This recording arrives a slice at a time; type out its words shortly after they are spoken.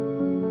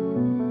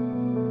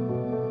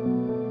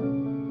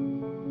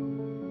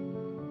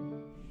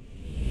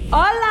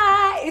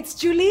it's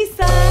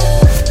Julissa.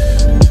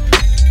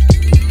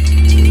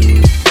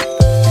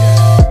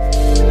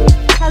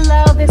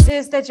 Hello, this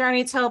is the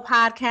Journey Told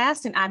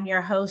podcast, and I'm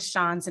your host,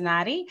 Sean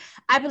Zanotti.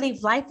 I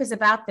believe life is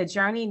about the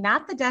journey,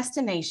 not the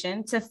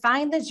destination. To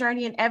find the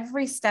journey in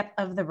every step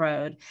of the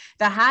road,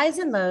 the highs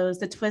and lows,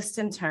 the twists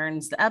and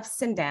turns, the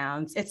ups and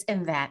downs. It's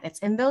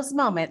in those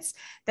moments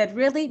that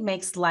really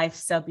makes life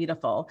so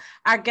beautiful.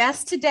 Our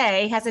guest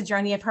today has a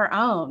journey of her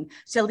own.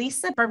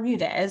 Julissa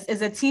Bermudez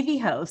is a TV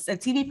host, a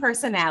TV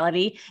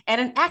personality, and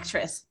an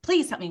actress.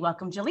 Please help me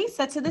welcome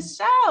Julissa to the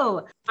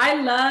show.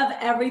 I love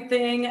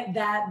everything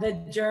that the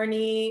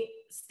journey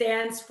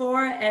stands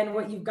for and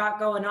what you've got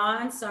going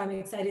on. So I'm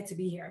excited to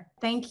be here.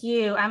 Thank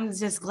you. I'm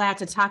just glad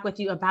to talk with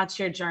you about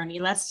your journey.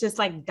 Let's just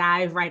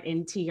dive right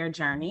into your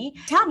journey.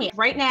 Tell me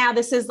right now,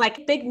 this is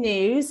big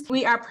news.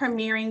 We are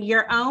premiering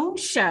your own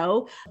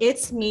show.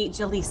 It's Meet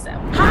Julissa.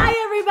 Hi,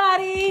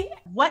 everybody.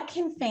 What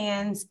can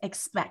fans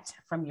expect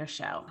from your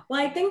show?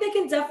 Well, I think they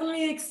can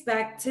definitely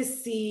expect to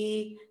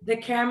see the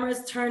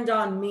cameras turned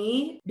on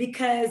me,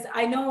 because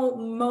I know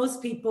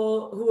most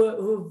people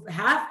who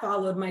have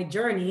followed my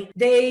journey,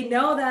 they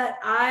know that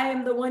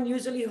I'm the one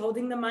usually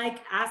holding the mic,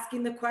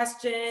 asking the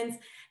questions,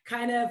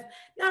 kind of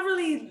not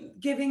really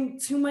giving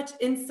too much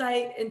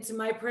insight into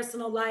my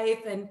personal life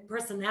and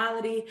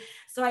personality.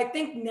 So I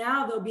think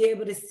now they'll be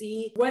able to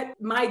see what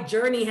my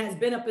journey has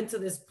been up until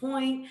this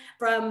point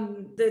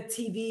from the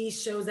TV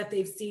shows that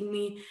they've seen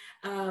me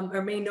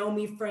or may know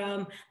me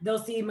from. They'll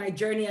see my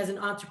journey as an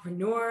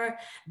entrepreneur.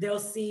 They'll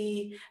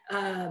see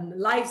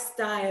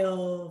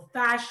lifestyle,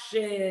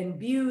 fashion,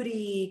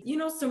 beauty,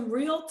 some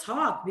real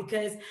talk,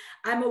 because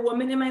I'm a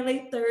woman in my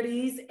late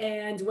 30s.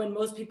 And when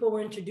most people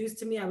were introduced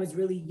to me, I was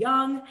really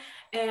young.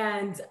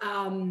 And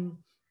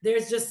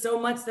there's just so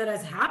much that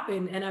has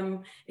happened, and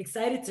I'm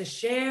excited to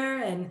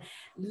share and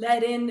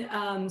let in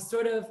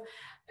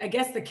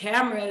the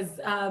cameras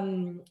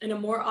in a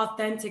more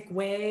authentic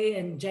way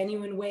and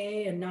genuine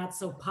way, and not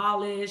so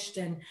polished.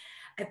 And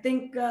I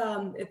think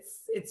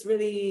it's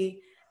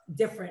really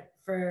different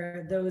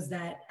for those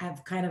that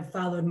have kind of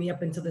followed me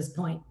up until this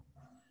point.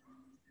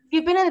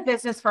 You've been in the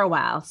business for a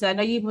while. So I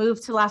know you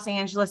moved to Los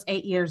Angeles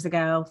 8 years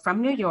ago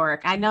from New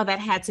York. I know that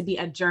had to be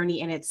a journey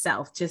in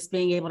itself, just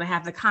being able to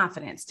have the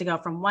confidence to go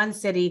from one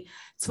city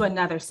to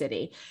another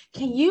city.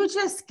 Can you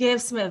just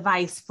give some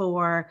advice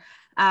for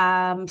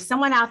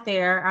someone out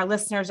there, our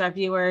listeners, our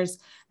viewers?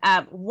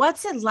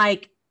 What's it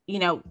like,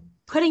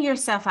 putting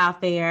yourself out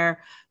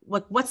there?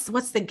 What's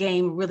the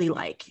game really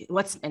like?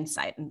 What's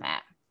insight in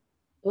that?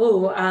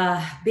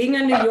 Being a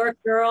New York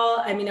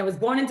girl, I was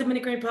born in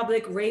Dominican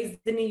Republic, raised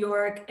in New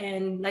York,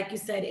 and like you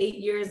said, 8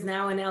 years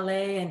now in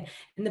LA. And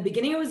in the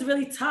beginning, it was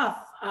really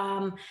tough.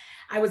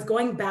 I was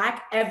going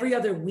back every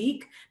other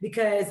week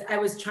because I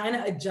was trying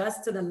to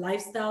adjust to the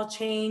lifestyle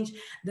change,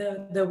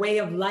 the way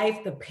of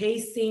life. The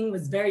pacing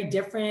was very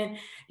different.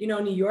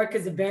 New York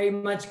is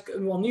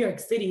New York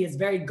City is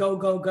very go,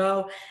 go,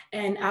 go.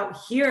 And out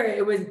here,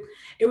 it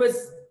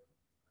was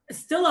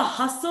still a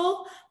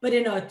hustle, but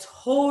in a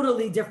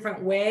totally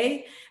different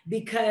way,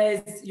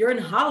 because you're in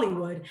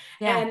Hollywood.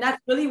 Yeah. And that's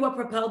really what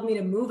propelled me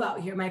to move out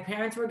here. My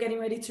parents were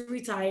getting ready to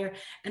retire,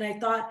 and I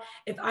thought,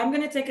 if I'm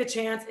going to take a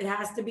chance, it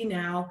has to be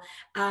now.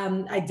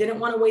 I didn't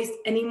want to waste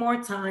any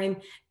more time.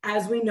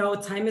 As we know,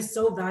 time is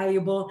so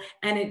valuable,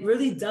 and it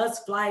really does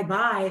fly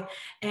by.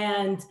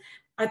 And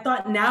I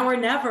thought now or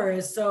never.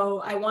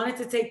 So I wanted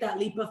to take that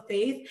leap of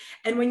faith.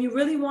 And when you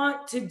really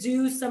want to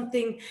do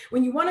something,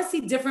 when you want to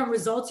see different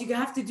results, you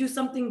have to do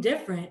something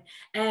different.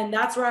 And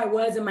that's where I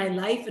was in my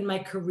life, in my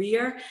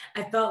career.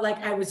 I felt like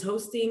I was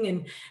hosting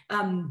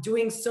and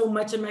doing so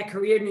much in my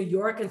career in New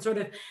York, and sort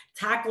of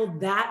tackled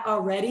that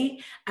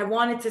already. I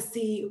wanted to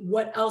see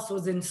what else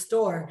was in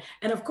store.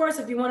 And of course,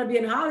 if you want to be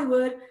in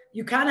Hollywood,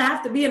 you kind of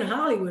have to be in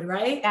Hollywood,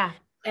 right? Yeah.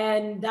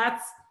 And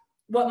that's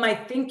what my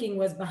thinking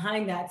was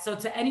behind that. So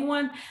to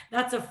anyone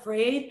that's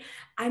afraid,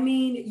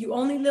 you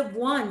only live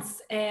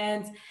once.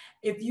 And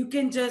if you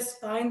can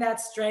just find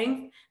that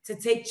strength to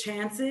take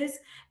chances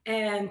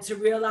and to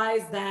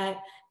realize that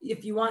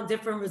if you want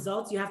different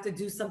results, you have to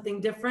do something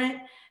different,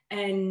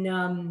 and,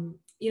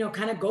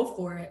 kind of go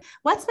for it.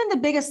 What's been the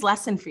biggest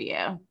lesson for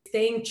you?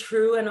 Staying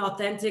true and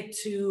authentic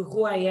to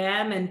who I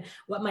am and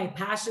what my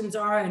passions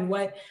are and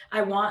what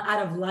I want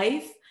out of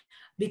life,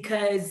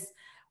 because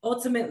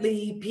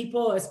ultimately,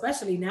 people,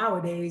 especially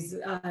nowadays,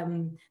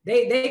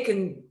 they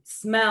can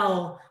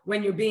smell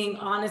when you're being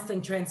honest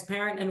and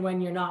transparent and when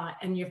you're not,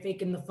 and you're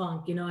faking the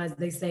funk, as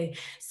they say.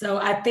 So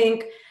I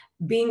think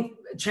being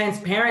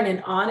transparent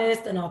and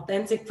honest and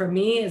authentic for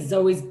me has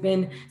always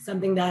been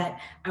something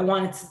that I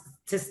wanted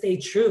to stay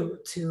true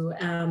to,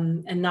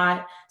 and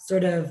not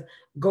sort of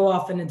go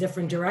off in a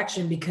different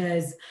direction,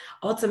 because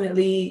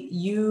ultimately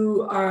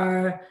you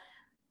are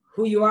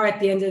who you are at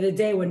the end of the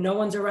day, when no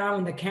one's around,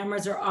 when the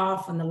cameras are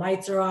off, when the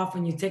lights are off,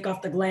 when you take off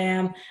the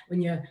glam,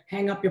 when you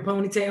hang up your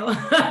ponytail.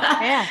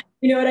 Yeah.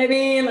 You know what I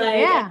mean?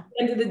 Yeah. At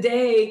the end of the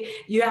day,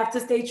 you have to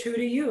stay true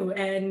to you.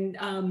 And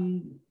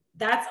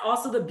that's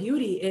also the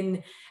beauty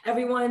in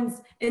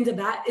everyone's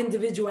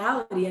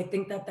individuality. I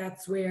think that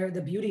that's where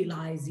the beauty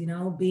lies, you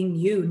know, being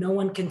you. No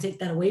one can take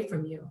that away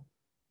from you.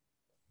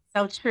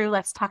 So true.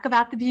 Let's talk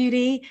about the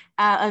beauty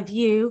of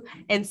you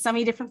and so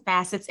many different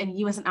facets and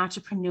you as an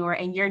entrepreneur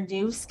and your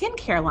new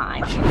skincare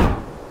line.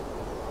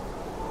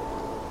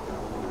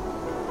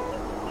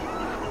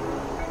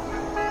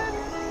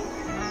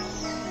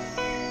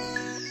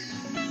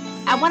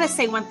 I want to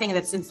say one thing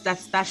that's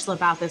special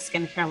about this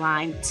skincare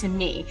line to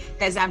me,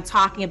 as I'm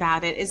talking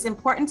about it, is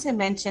important to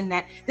mention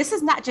that this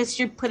is not just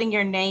you putting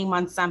your name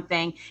on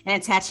something and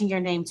attaching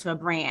your name to a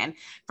brand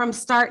from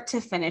start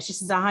to finish.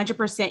 This is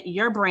 100%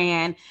 your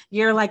brand.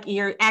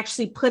 You're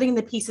actually putting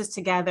the pieces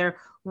together.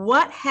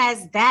 What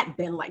has that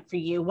been like for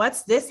you?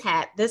 What's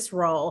this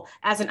role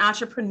as an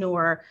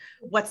entrepreneur?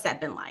 What's that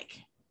been like?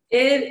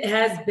 It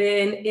has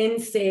been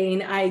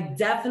insane. I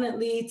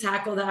definitely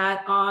tackle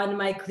that on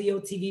my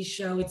Clio TV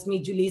show. It's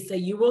me, Julissa.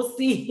 You will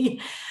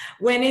see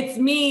when it's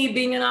me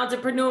being an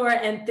entrepreneur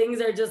and things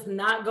are just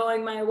not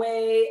going my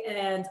way.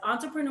 And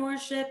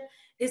entrepreneurship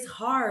is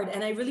hard.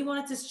 And I really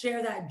wanted to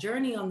share that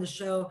journey on the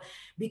show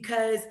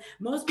because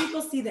most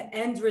people see the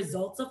end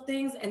results of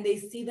things and they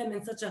see them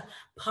in such a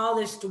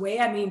polished way.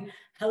 I mean,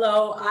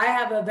 hello, I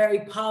have a very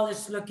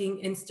polished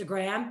looking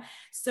Instagram.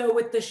 So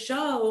with the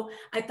show,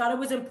 I thought it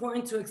was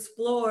important to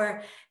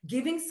explore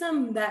giving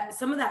some of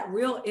that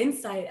real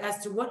insight as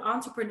to what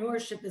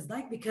entrepreneurship is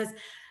like, because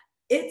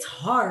it's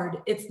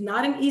hard. It's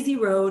not an easy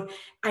road.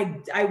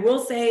 I will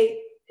say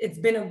it's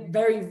been a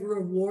very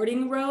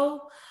rewarding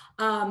road.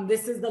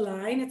 This is the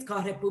line. It's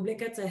called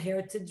República. It's a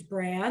heritage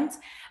brand.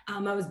 I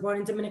was born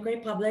in Dominican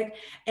Republic.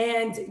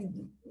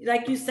 And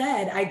like you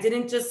said, I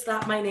didn't just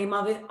slap my name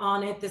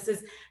on it. This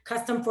is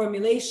custom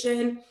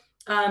formulation,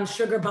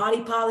 sugar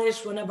body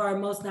polish. One of our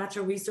most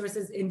natural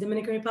resources in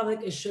Dominican Republic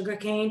is sugar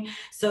cane.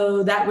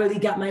 So that really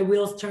got my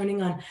wheels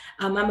turning on.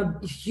 I'm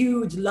a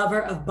huge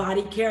lover of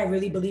body care. I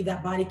really believe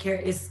that body care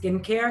is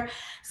skincare.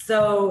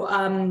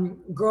 So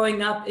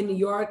growing up in New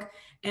York,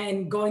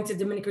 and going to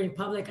Dominican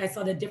Republic, I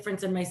saw the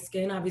difference in my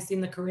skin. Obviously,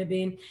 in the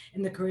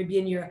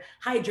Caribbean, you're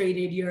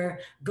hydrated, you're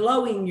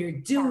glowing, you're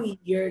dewy,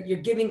 you're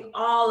giving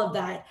all of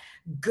that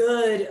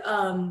good,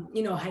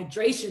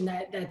 hydration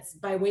that's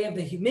by way of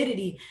the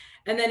humidity.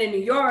 And then in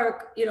New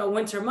York,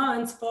 winter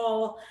months,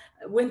 fall,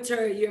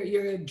 winter,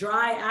 you're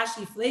dry,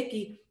 ashy,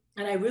 flaky.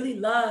 And I really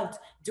loved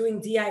doing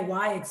DIY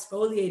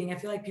exfoliating. I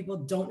feel like people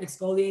don't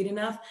exfoliate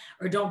enough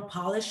or don't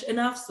polish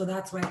enough. So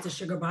that's why it's a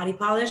sugar body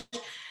polish.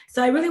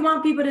 So I really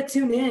want people to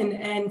tune in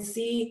and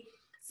see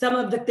some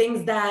of the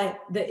things that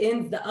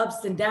the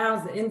ups and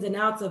downs, the ins and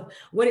outs of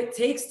what it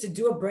takes to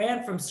do a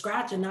brand from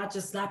scratch and not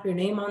just slap your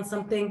name on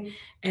something.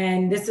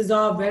 And this is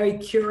all very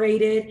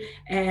curated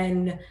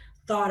and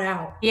thought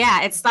out.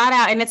 Yeah, it's thought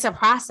out and it's a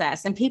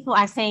process. And people,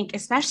 I think,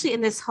 especially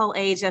in this whole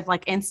age of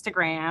like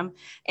Instagram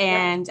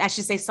and I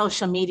should say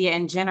social media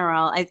in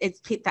general, it's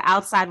the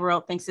outside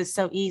world thinks it's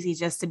so easy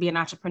just to be an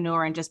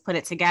entrepreneur and just put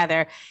it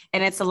together.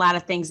 And it's a lot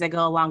of things that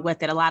go along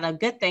with it, a lot of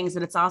good things,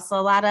 but it's also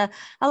a lot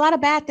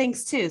of bad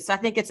things too. So I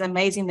think it's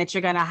amazing that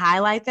you're going to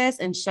highlight this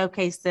and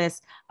showcase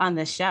this on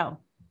this show.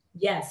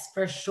 Yes,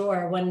 for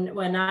sure.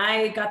 When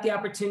I got the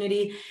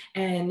opportunity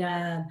and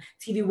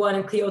TV1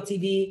 and Clio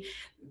TV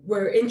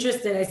were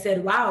interested, I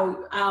said,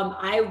 wow,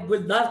 I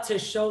would love to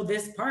show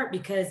this part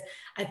because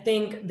I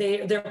think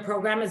their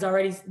programming is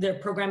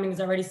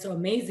already so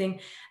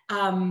amazing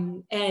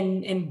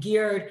and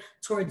geared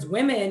towards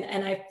women.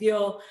 And I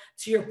feel,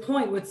 to your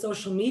point with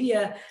social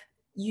media,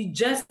 you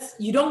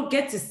don't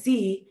get to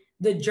see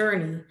the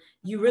journey.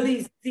 You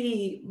really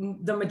see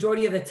the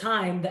majority of the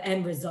time the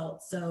end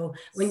result. So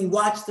when you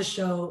watch the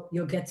show,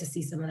 you'll get to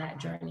see some of that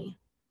journey.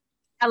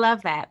 I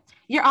love that.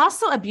 You're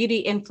also a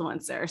beauty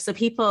influencer. So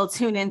people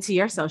tune into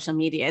your social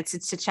media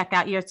to check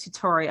out your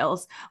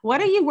tutorials.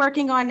 What are you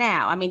working on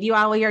now? I mean,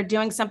 you're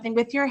doing something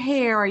with your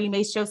hair, or you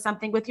may show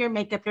something with your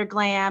makeup, your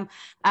glam.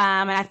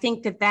 And I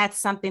think that that's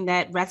something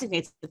that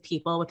resonates with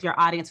people, with your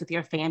audience, with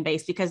your fan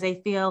base, because they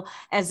feel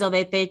as though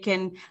that they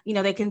can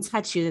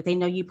touch you, that they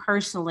know you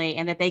personally,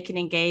 and that they can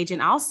engage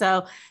and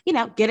also,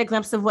 get a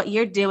glimpse of what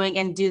you're doing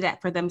and do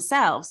that for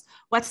themselves.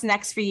 What's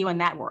next for you in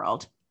that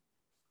world?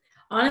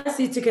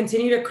 Honestly, to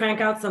continue to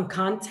crank out some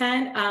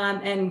content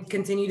and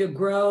continue to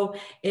grow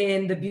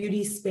in the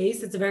beauty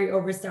space. It's a very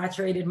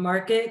oversaturated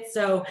market.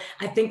 So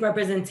I think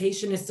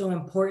representation is so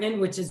important,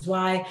 which is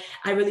why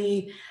I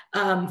really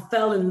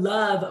fell in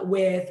love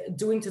with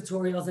doing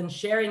tutorials and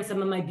sharing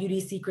some of my beauty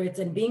secrets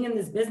and being in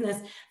this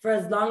business for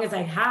as long as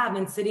I have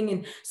and sitting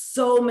in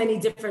so many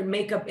different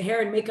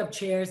hair and makeup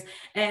chairs,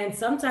 and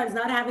sometimes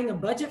not having a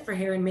budget for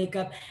hair and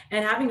makeup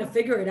and having to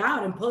figure it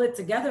out and pull it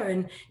together.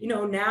 And,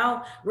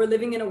 now we're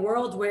living in a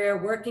world where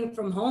working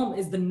from home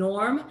is the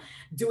norm,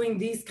 doing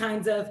these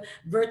kinds of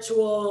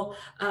virtual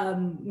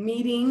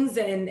meetings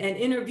and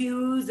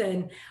interviews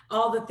and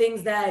all the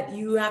things that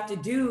you have to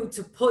do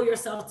to pull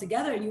yourself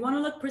together. And you want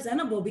to look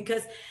presentable,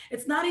 because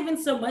it's not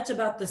even so much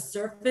about the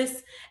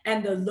surface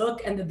and the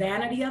look and the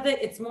vanity of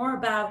it. It's more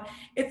about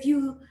if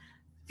you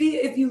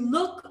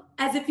look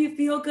as if you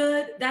feel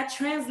good, that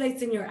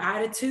translates in your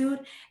attitude,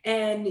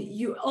 and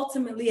you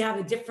ultimately have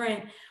a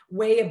different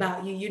way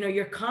about you. You know,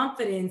 your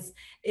confidence,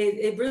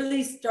 it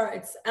really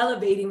starts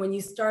elevating when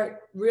you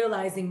start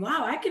realizing,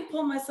 wow, I can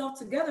pull myself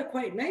together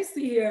quite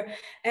nicely here.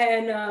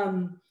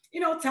 And,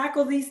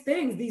 tackle these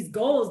things, these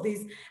goals,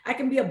 I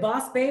can be a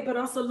boss babe, but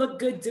also look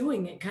good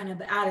doing it kind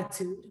of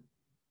attitude.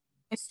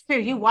 It's true.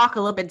 You walk a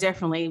little bit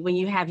differently when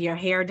you have your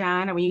hair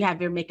done or when you have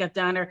your makeup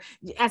done, or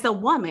as a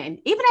woman,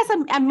 even as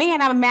a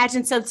man, I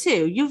imagine so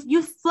too.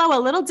 You flow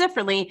a little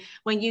differently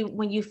when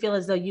you feel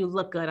as though you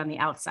look good on the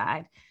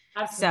outside.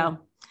 Absolutely.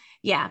 So,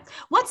 yeah.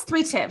 What's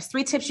 3 tips?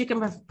 3 tips you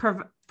can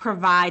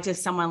provide to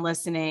someone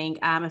listening,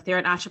 if they're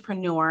an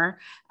entrepreneur.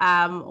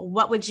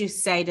 What would you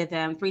say to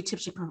them? 3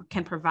 tips you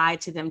can provide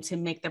to them to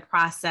make the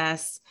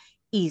process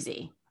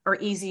easy or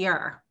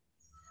easier.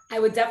 I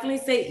would definitely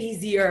say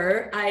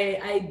easier.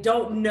 I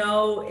don't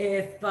know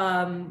if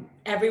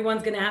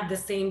everyone's going to have the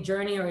same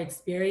journey or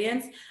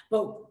experience,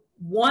 but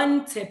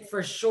one tip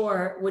for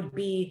sure would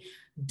be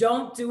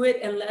don't do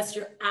it unless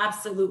you're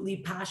absolutely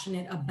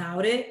passionate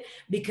about it,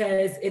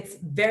 because it's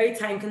very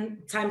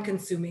time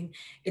consuming.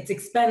 It's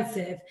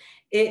expensive.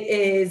 It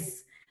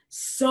is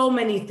so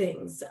many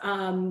things.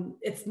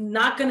 It's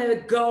not going to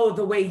go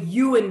the way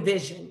you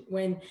envision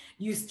when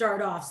you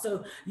start off.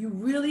 So you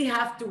really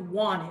have to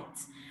want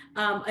it.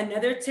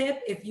 Another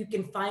tip, if you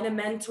can find a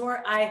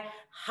mentor, I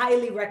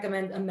highly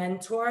recommend a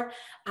mentor.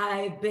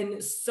 I've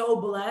been so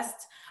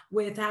blessed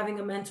with having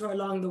a mentor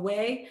along the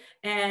way.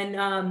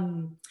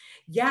 And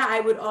yeah, I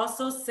would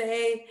also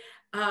say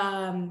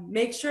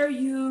make sure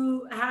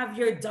you have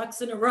your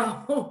ducks in a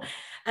row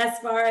as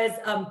far as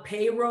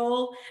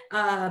payroll,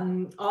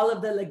 all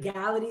of the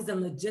legalities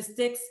and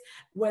logistics,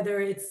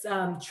 whether it's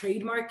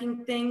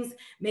trademarking things,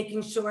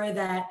 making sure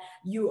that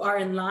you are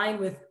in line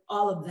with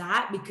all of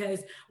that,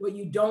 because what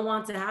you don't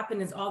want to happen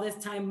is all this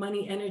time,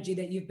 money, energy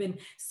that you've been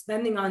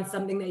spending on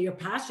something that you're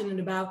passionate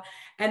about.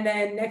 And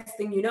then next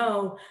thing you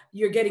know,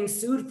 you're getting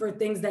sued for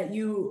things that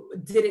you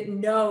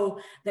didn't know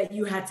that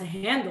you had to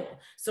handle.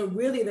 So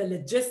really the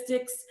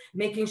logistics,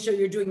 making sure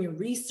you're doing your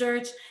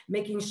research,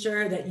 making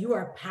sure that you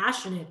are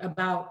passionate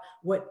about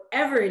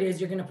whatever it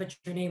is you're going to put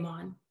your name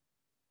on.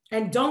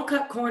 And don't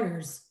cut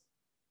corners.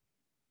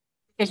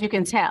 Because you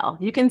can tell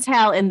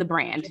in the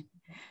brand.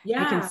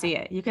 Yeah. You can see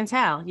it. You can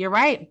tell. You're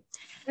right.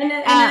 And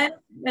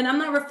I'm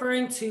not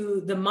referring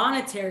to the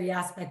monetary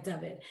aspect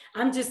of it.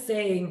 I'm just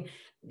saying,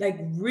 like,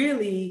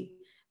 really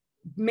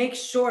make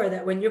sure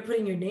that when you're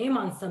putting your name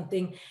on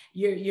something,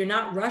 you're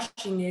not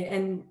rushing it.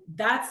 And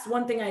that's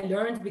one thing I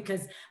learned,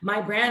 because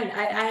my brand,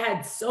 I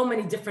had so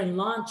many different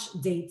launch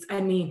dates. I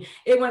mean,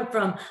 it went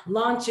from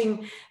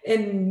launching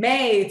in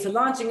May to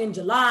launching in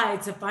July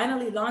to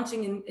finally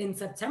launching in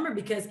September,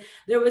 because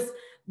there was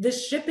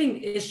this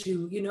shipping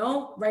issue.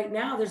 Right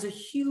now there's a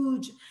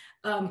huge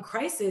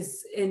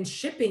crisis in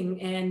shipping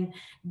and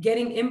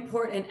getting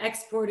import and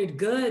exported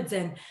goods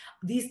and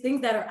these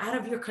things that are out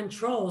of your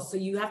control. So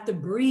you have to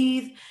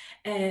breathe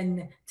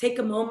and take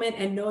a moment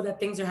and know that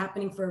things are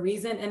happening for a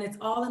reason. And it's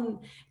all in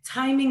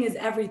timing is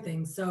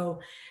everything. So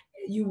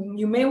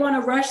you may want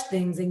to rush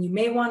things and you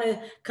may want to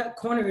cut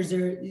corners,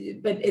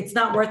 but it's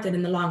not worth it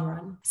in the long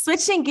run.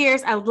 Switching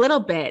gears a little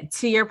bit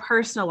to your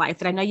personal life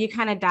that I know you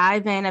kind of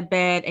dive in a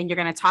bit and you're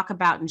going to talk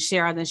about and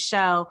share on the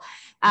show.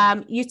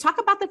 You talk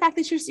about the fact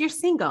that you're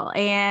single,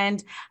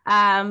 and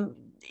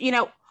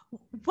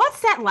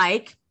what's that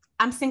like?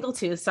 I'm single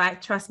too, so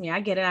trust me,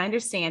 I get it. I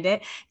understand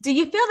it. Do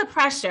you feel the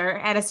pressure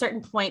at a certain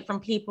point from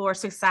people or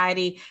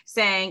society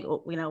saying,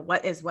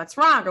 what's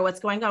wrong or what's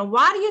going on?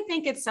 Why do you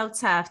think it's so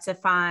tough to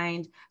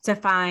find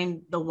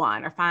the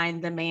one or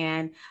find the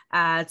man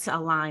to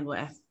align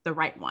with, the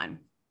right one?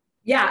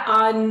 Yeah,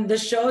 on the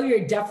show,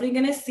 you're definitely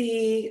going to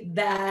see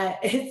that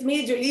it's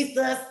me,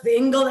 Julissa,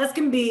 single as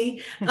can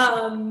be.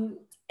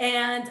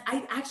 And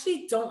I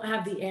actually don't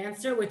have the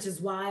answer, which is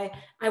why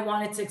I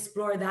wanted to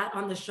explore that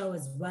on the show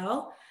as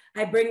well.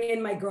 I bring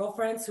in my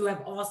girlfriends who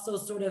have also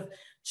sort of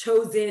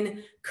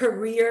chosen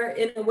career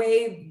in a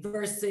way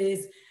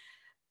versus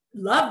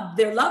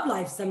their love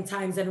life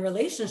sometimes and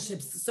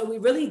relationships. So we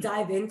really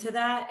dive into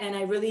that. And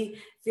I really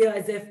feel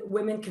as if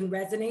women can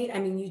resonate. I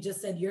mean, you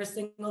just said you're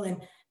single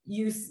and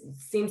you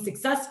seem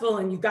successful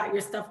and you got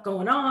your stuff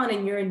going on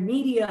and you're in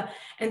media.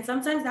 And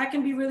sometimes that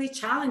can be really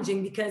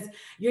challenging because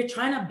you're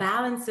trying to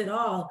balance it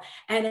all.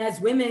 And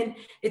as women,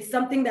 it's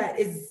something that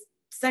is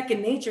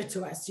second nature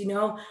to us.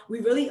 We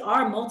really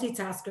are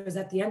multitaskers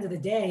at the end of the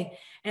day.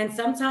 And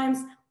sometimes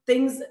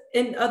things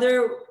in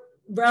other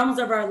realms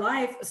of our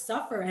life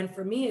suffer. And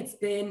for me, it's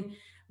been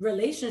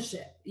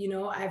relationship.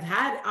 I've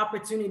had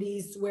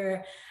opportunities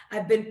where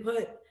I've been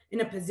put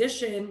in a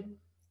position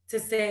to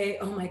say,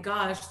 oh my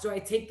gosh, do I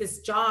take this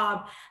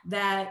job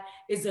that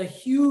is a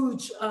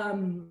huge,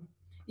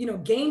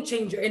 game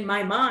changer in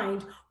my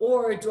mind,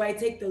 or do I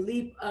take the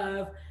leap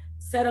of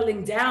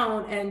settling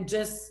down and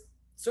just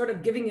sort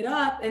of giving it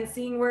up and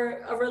seeing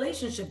where a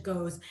relationship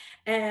goes.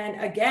 And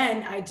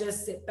again, I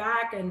just sit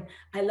back and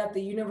I let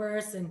the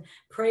universe and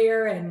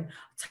prayer and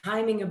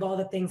timing of all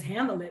the things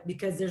handle it,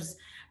 because there's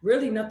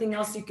really nothing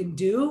else you can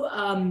do.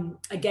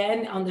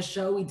 Again, on the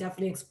show, we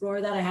definitely explore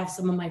that. I have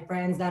some of my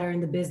friends that are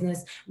in the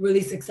business,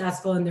 really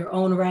successful in their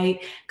own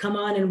right, come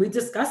on and we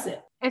discuss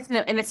it.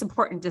 It's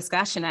important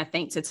discussion, I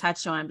think, to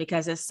touch on,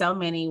 because there's so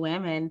many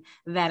women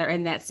that are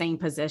in that same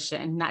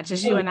position, not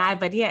just you and I,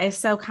 but yeah, it's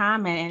so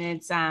common. And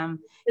it's,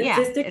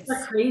 statistics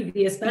are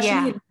crazy,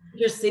 especially in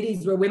major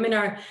cities where women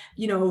are,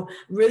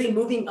 really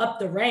moving up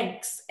the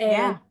ranks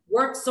and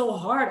work so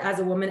hard as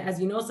a woman. As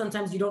you know,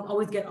 sometimes you don't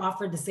always get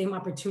offered the same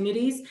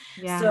opportunities.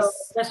 Yes. So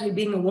especially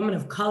being a woman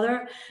of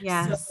color.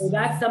 Yes. So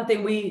that's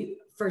something we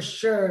for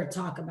sure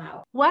talk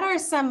about. What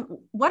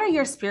are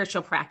your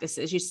spiritual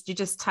practices? You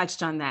just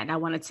touched on that, and I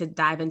wanted to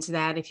dive into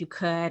that if you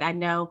could. I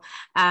know,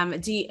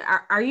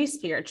 are you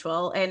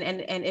spiritual?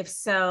 And if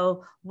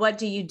so, what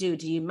do you do?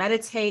 Do you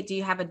meditate? Do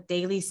you have a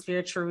daily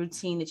spiritual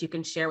routine that you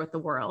can share with the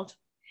world?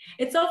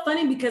 It's so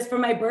funny because for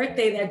my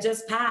birthday that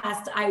just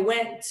passed, I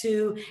went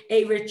to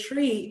a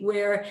retreat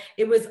where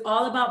it was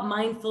all about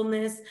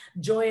mindfulness,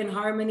 joy and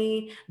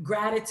harmony,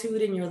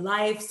 gratitude in your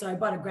life. So I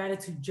bought a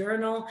gratitude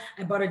journal.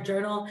 I bought a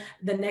journal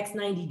the next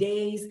 90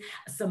 days,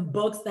 some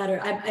books that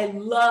I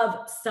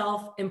love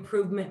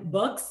self-improvement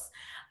books.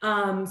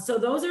 So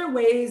those are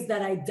ways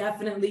that I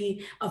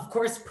definitely, of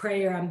course,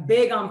 prayer. I'm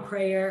big on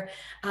prayer.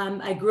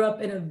 I grew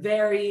up in a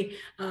very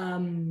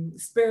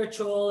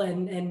spiritual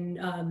and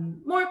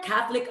more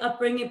Catholic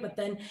upbringing, but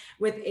then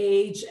with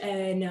age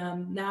and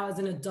now as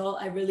an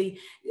adult, I really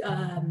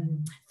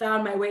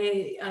found my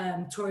way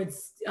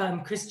towards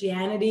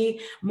Christianity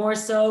more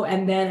so.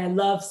 And then I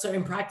love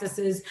certain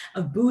practices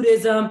of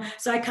Buddhism.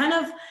 So I kind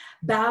of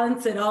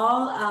balance it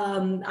all.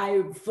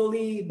 I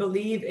fully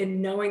believe in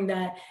knowing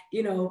that,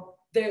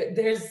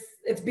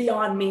 it's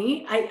beyond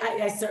me.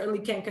 I certainly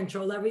can't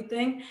control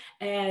everything.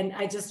 And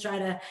I just try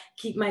to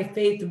keep my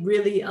faith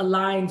really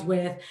aligned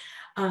with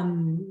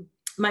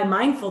my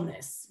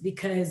mindfulness,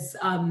 because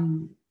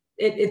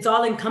it's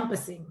all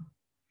encompassing.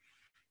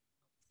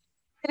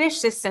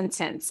 Finish this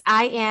sentence.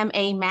 I am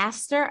a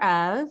master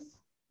of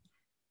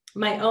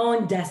my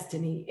own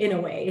destiny, in a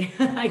way,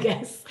 I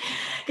guess.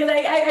 Because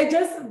I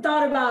just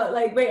thought about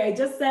I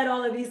just said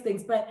all of these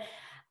things, but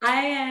I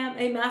am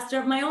a master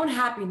of my own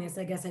happiness,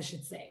 I guess I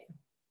should say.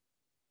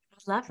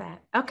 I love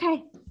that.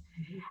 Okay.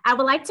 I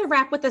would like to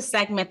wrap with a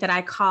segment that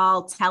I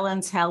call Tell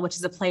and Tell, which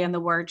is a play on the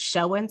word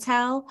show and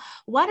tell.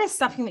 What is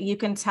something that you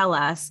can tell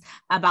us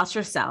about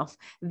yourself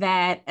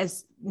that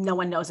as no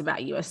one knows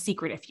about you, a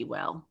secret, if you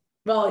will?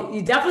 Well,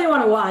 you definitely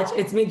want to watch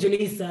It's Me,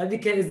 Julissa,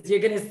 because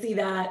you're going to see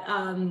that,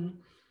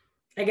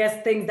 I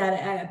guess, things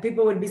that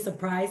people would be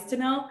surprised to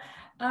know.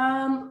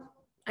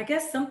 I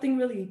guess something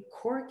really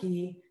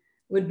quirky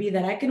would be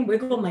that I can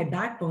wiggle my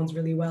backbones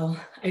really well.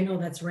 I know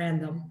that's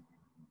random.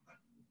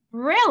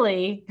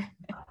 Really?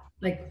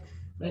 I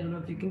don't know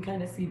if you can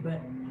kind of see,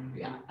 but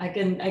yeah, I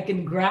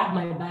can grab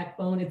my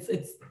backbone. It's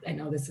I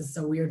know this is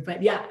so weird,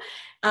 but yeah,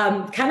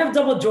 kind of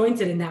double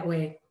jointed in that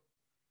way.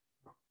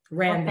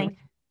 Random.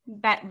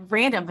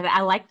 Random, but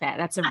I like that.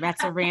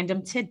 That's a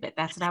random tidbit.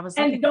 That's what I was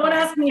looking And don't for.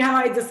 ask me how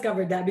I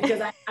discovered that, because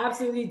I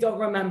absolutely don't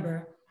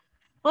remember.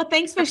 Well,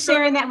 thanks for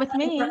sharing that with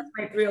me.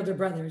 My 3 older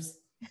brothers.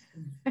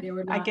 They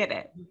were not I get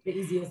it. The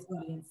easiest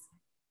audience.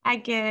 I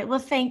get it. Well,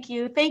 thank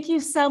you. Thank you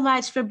so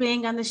much for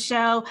being on the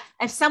show.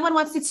 If someone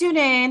wants to tune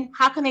in,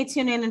 how can they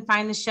tune in and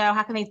find the show?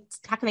 How can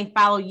they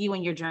follow you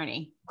and your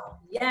journey?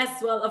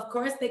 Yes, well, of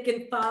course, they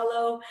can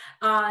follow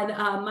on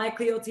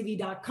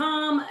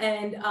mycleotv.com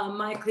and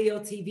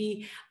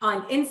mycleotv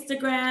on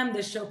Instagram.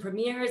 The show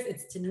premieres.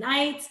 It's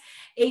tonight,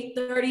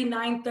 8:30,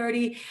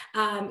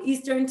 9:30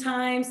 Eastern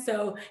time.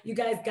 So you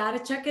guys got to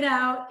check it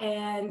out.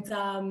 And,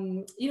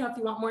 if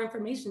you want more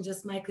information,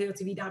 just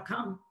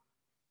mycleotv.com.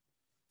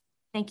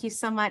 Thank you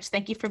so much.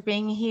 Thank you for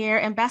being here,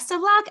 and best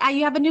of luck.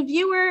 You have a new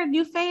viewer,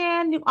 new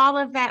fan, all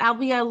of that. I'll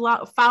be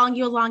following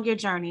you along your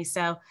journey.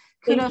 So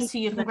kudos to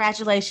you.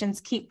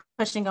 Congratulations. Keep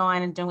pushing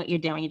on and doing what you're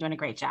doing. You're doing a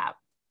great job.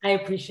 I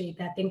appreciate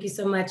that. Thank you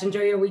so much.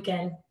 Enjoy your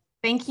weekend.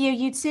 Thank you.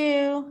 You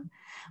too.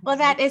 Well,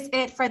 that is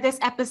it for this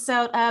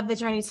episode of The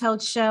Journey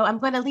Told Show. I'm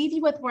going to leave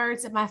you with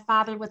words that my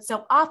father would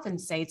so often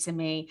say to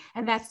me,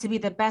 and that's to be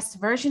the best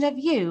version of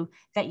you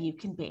that you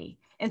can be.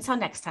 Until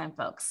next time,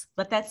 folks,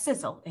 let that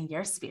sizzle in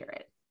your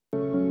spirit.